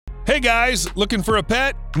Hey guys, looking for a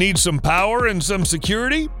pet? Need some power and some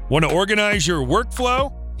security? Want to organize your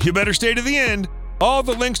workflow? You better stay to the end. All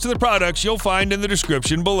the links to the products you'll find in the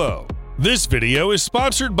description below. This video is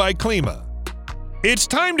sponsored by Klima. It's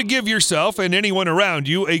time to give yourself and anyone around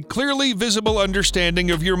you a clearly visible understanding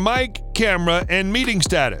of your mic, camera, and meeting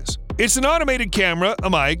status. It's an automated camera, a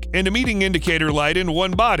mic, and a meeting indicator light in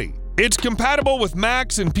one body. It's compatible with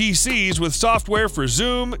Macs and PCs with software for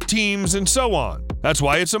Zoom, Teams, and so on. That's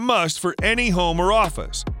why it's a must for any home or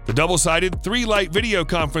office. The double-sided 3-light video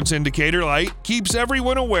conference indicator light keeps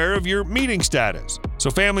everyone aware of your meeting status,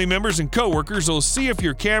 so family members and coworkers will see if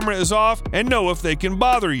your camera is off and know if they can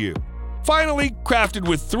bother you. Finally, crafted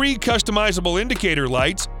with 3 customizable indicator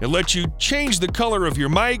lights, it lets you change the color of your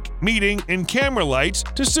mic, meeting, and camera lights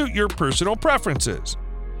to suit your personal preferences.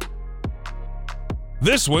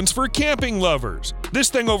 This one's for camping lovers. This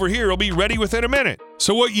thing over here will be ready within a minute.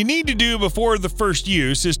 So what you need to do before the first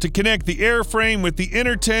use is to connect the air frame with the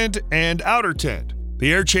inner tent and outer tent.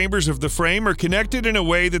 The air chambers of the frame are connected in a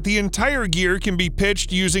way that the entire gear can be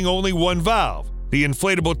pitched using only one valve. The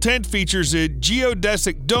inflatable tent features a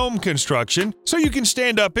geodesic dome construction, so you can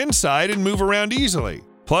stand up inside and move around easily.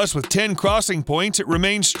 Plus, with 10 crossing points, it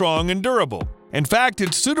remains strong and durable. In fact,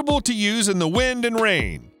 it's suitable to use in the wind and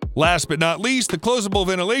rain. Last but not least, the closable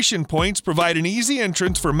ventilation points provide an easy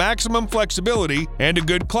entrance for maximum flexibility and a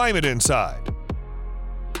good climate inside.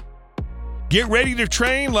 Get ready to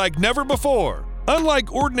train like never before.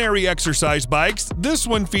 Unlike ordinary exercise bikes, this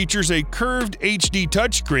one features a curved HD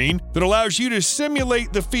touchscreen that allows you to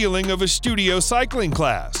simulate the feeling of a studio cycling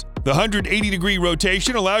class. The 180-degree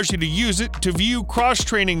rotation allows you to use it to view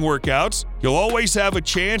cross-training workouts. You'll always have a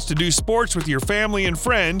chance to do sports with your family and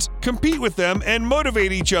friends, compete with them, and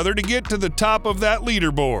motivate each other to get to the top of that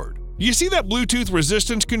leaderboard. You see that Bluetooth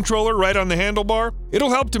resistance controller right on the handlebar?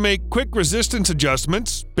 It'll help to make quick resistance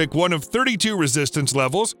adjustments, pick one of 32 resistance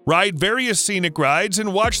levels, ride various scenic rides,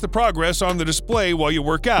 and watch the progress on the display while you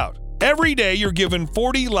work out. Every day you're given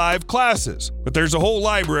 40 live classes, but there's a whole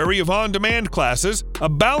library of on-demand classes. A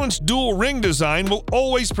balanced dual ring design will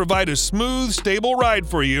always provide a smooth, stable ride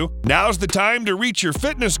for you. Now's the time to reach your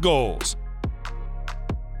fitness goals.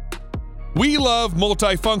 We love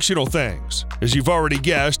multifunctional things. As you've already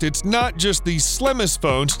guessed, it's not just the slimmest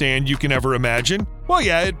phone stand you can ever imagine. Well,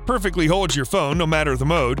 yeah, it perfectly holds your phone no matter the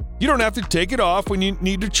mode. You don't have to take it off when you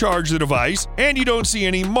need to charge the device, and you don't see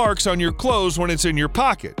any marks on your clothes when it's in your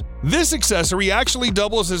pocket. This accessory actually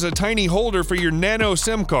doubles as a tiny holder for your nano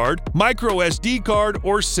SIM card, micro SD card,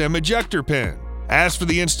 or SIM ejector pin. As for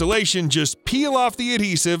the installation, just peel off the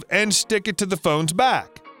adhesive and stick it to the phone's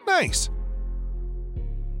back. Nice.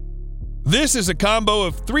 This is a combo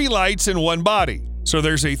of 3 lights in one body. So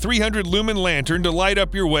there's a 300 lumen lantern to light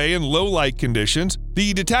up your way in low light conditions.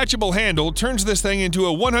 The detachable handle turns this thing into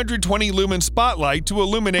a 120 lumen spotlight to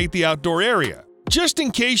illuminate the outdoor area. Just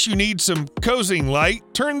in case you need some cozying light,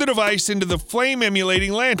 turn the device into the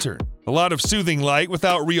flame-emulating lantern. A lot of soothing light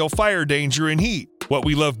without real fire danger and heat. What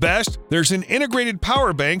we love best, there's an integrated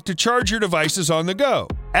power bank to charge your devices on the go.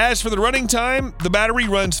 As for the running time, the battery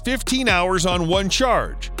runs 15 hours on one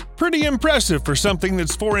charge. Pretty impressive for something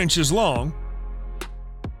that's 4 inches long.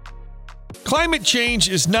 Climate change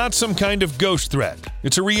is not some kind of ghost threat.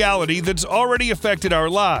 It's a reality that's already affected our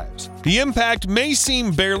lives. The impact may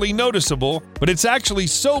seem barely noticeable, but it's actually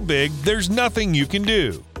so big there's nothing you can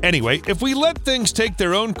do. Anyway, if we let things take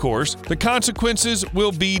their own course, the consequences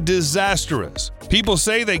will be disastrous. People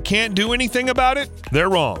say they can't do anything about it? They're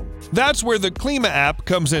wrong. That's where the Klima app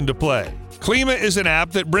comes into play. Klima is an app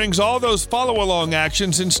that brings all those follow-along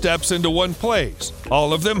actions and steps into one place.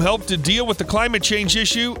 All of them help to deal with the climate change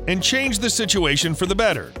issue and change the situation for the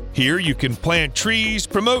better. Here you can plant trees,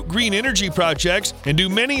 promote green energy projects, and do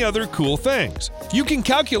many other cool things. You can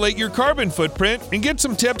calculate your carbon footprint and get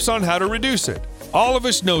some tips on how to reduce it. All of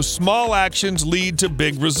us know small actions lead to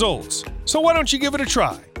big results. So why don't you give it a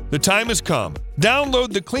try? The time has come.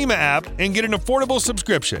 Download the Klima app and get an affordable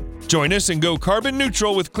subscription. Join us and go carbon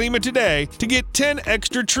neutral with Klima today to get 10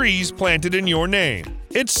 extra trees planted in your name.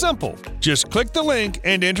 It's simple. Just click the link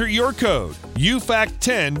and enter your code,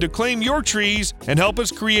 YouFact10, to claim your trees and help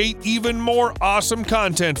us create even more awesome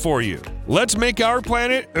content for you. Let's make our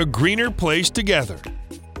planet a greener place together.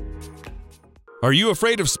 Are you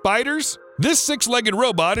afraid of spiders? This 6-legged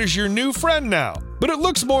robot is your new friend now, but it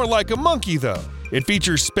looks more like a monkey though. It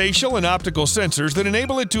features spatial and optical sensors that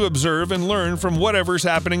enable it to observe and learn from whatever's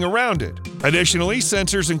happening around it. Additionally,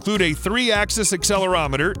 sensors include a 3-axis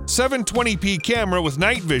accelerometer, 720p camera with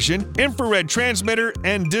night vision, infrared transmitter,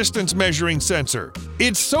 and distance measuring sensor.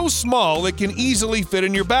 It's so small it can easily fit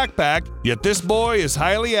in your backpack, yet this boy is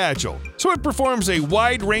highly agile, so it performs a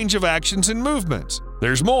wide range of actions and movements.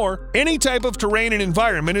 There's more. Any type of terrain and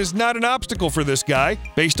environment is not an obstacle for this guy.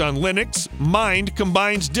 Based on Linux, Mind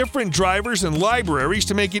combines different drivers and libraries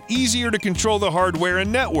to make it easier to control the hardware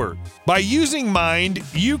and network. By using Mind,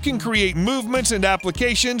 you can create movements and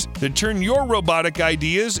applications that turn your robotic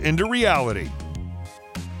ideas into reality.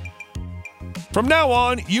 From now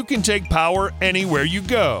on, you can take power anywhere you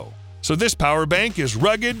go. So this power bank is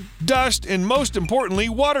rugged, dust, and most importantly,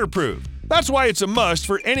 waterproof. That's why it's a must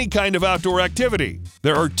for any kind of outdoor activity.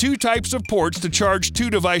 There are 2 types of ports to charge 2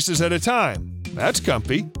 devices at a time. That's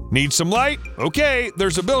comfy. Need some light? Okay,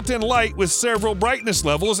 there's a built-in light with several brightness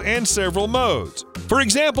levels and several modes. For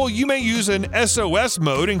example, you may use an SOS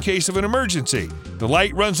mode in case of an emergency. The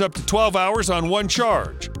light runs up to 12 hours on one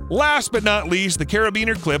charge. Last but not least, the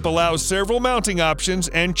carabiner clip allows several mounting options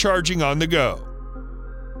and charging on the go.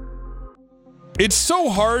 It's so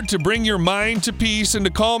hard to bring your mind to peace and to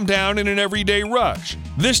calm down in an everyday rush.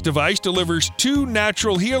 This device delivers 2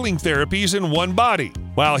 natural healing therapies in one body,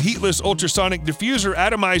 while heatless ultrasonic diffuser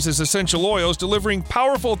atomizes essential oils, delivering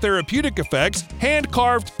powerful therapeutic effects.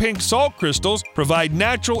 Hand-carved pink salt crystals provide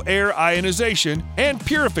natural air ionization and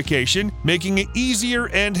purification, making it easier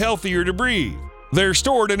and healthier to breathe. They're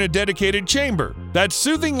stored in a dedicated chamber. That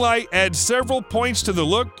soothing light adds several points to the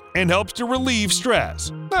look and helps to relieve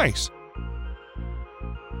stress. Nice.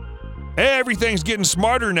 Everything's getting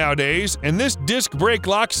smarter nowadays, and this disc brake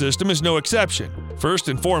lock system is no exception. First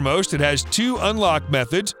and foremost, it has 2 unlock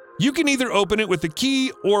methods. You can either open it with a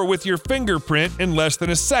key or with your fingerprint in less than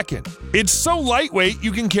a second. It's so lightweight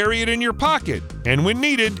you can carry it in your pocket, and when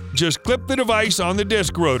needed, just clip the device on the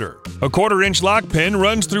disc rotor. A 1/4-inch lock pin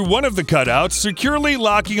runs through one of the cutouts, securely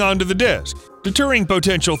locking onto the disc, deterring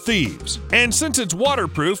potential thieves. And since it's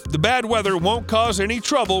waterproof, the bad weather won't cause any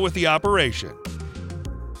trouble with the operation.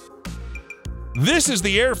 This is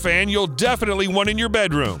the air fan you'll definitely want in your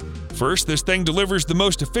bedroom. First, this thing delivers the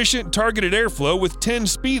most efficient targeted airflow with 10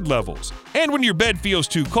 speed levels. And when your bed feels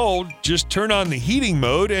too cold, just turn on the heating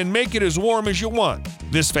mode and make it as warm as you want.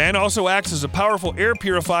 This fan also acts as a powerful air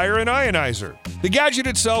purifier and ionizer. The Gadget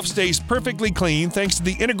itself stays perfectly clean thanks to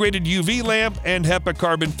the integrated UV lamp and HEPA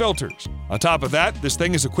carbon filters. On top of that, this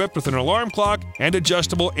thing is equipped with an alarm clock and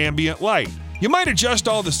adjustable ambient light. You might adjust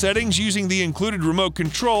all the settings using the included remote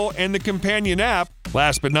control and the companion app.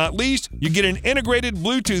 Last but not least, you get an integrated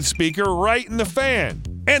Bluetooth speaker right in the fan.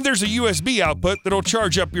 And there's a USB output that'll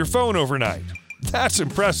charge up your phone overnight. That's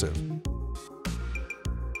impressive.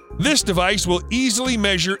 This device will easily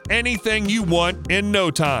measure anything you want in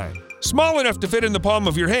no time. Small enough to fit in the palm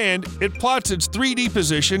of your hand, it plots its 3D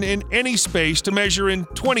position in any space to measure in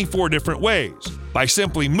 24 different ways. By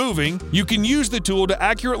simply moving, you can use the tool to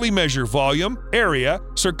accurately measure volume, area,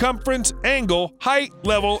 circumference, angle, height,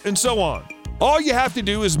 level, and so on. All you have to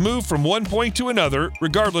do is move from one point to another,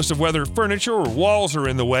 regardless of whether furniture or walls are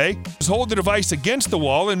in the way. Just hold the device against the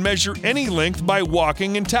wall and measure any length by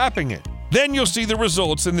walking and tapping it. Then you'll see the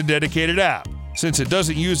results in the dedicated app. Since it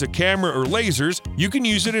doesn't use a camera or lasers, you can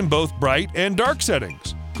use it in both bright and dark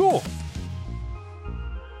settings. Cool.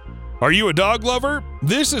 Are you a dog lover?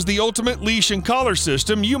 This is the ultimate leash and collar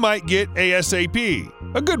system you might get ASAP.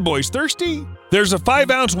 A good boy's thirsty? There's a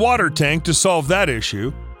 5-ounce water tank to solve that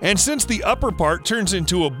issue. And since the upper part turns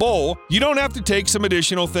into a bowl, you don't have to take some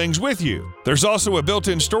additional things with you. There's also a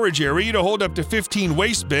built-in storage area to hold up to 15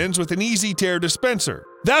 waste bins with an easy-tear dispenser.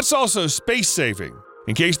 That's also space-saving.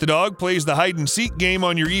 In case the dog plays the hide-and-seek game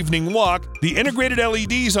on your evening walk, the integrated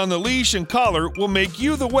LEDs on the leash and collar will make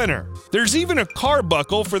you the winner. There's even a car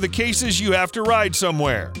buckle for the cases you have to ride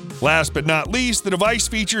somewhere. Last but not least, the device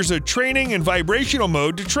features a training and vibrational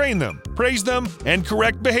mode to train them, praise them, and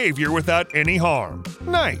correct behavior without any harm.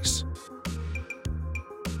 Nice!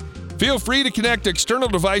 Feel free to connect external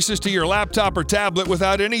devices to your laptop or tablet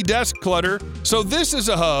without any desk clutter. So this is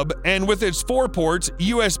a hub, and with its 4 ports,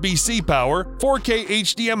 USB-C power, 4K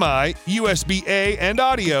HDMI, USB-A, and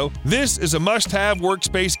audio, this is a must-have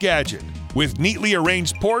workspace gadget. With neatly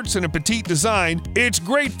arranged ports and a petite design, it's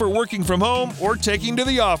great for working from home or taking to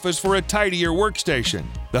the office for a tidier workstation.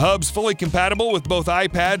 The hub's fully compatible with both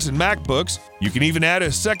iPads and MacBooks. You can even add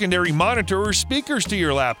a secondary monitor or speakers to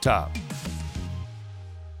your laptop.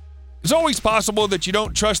 It's always possible that you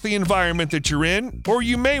don't trust the environment that you're in, or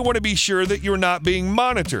you may want to be sure that you're not being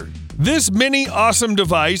monitored. This mini awesome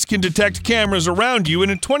device can detect cameras around you in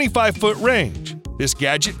a 25-foot range. This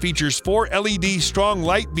gadget features 4 LED strong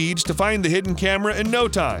light beads to find the hidden camera in no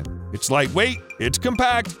time. It's lightweight, it's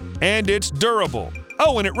compact, and it's durable.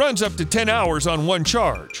 Oh, and it runs up to 10 hours on one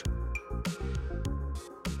charge.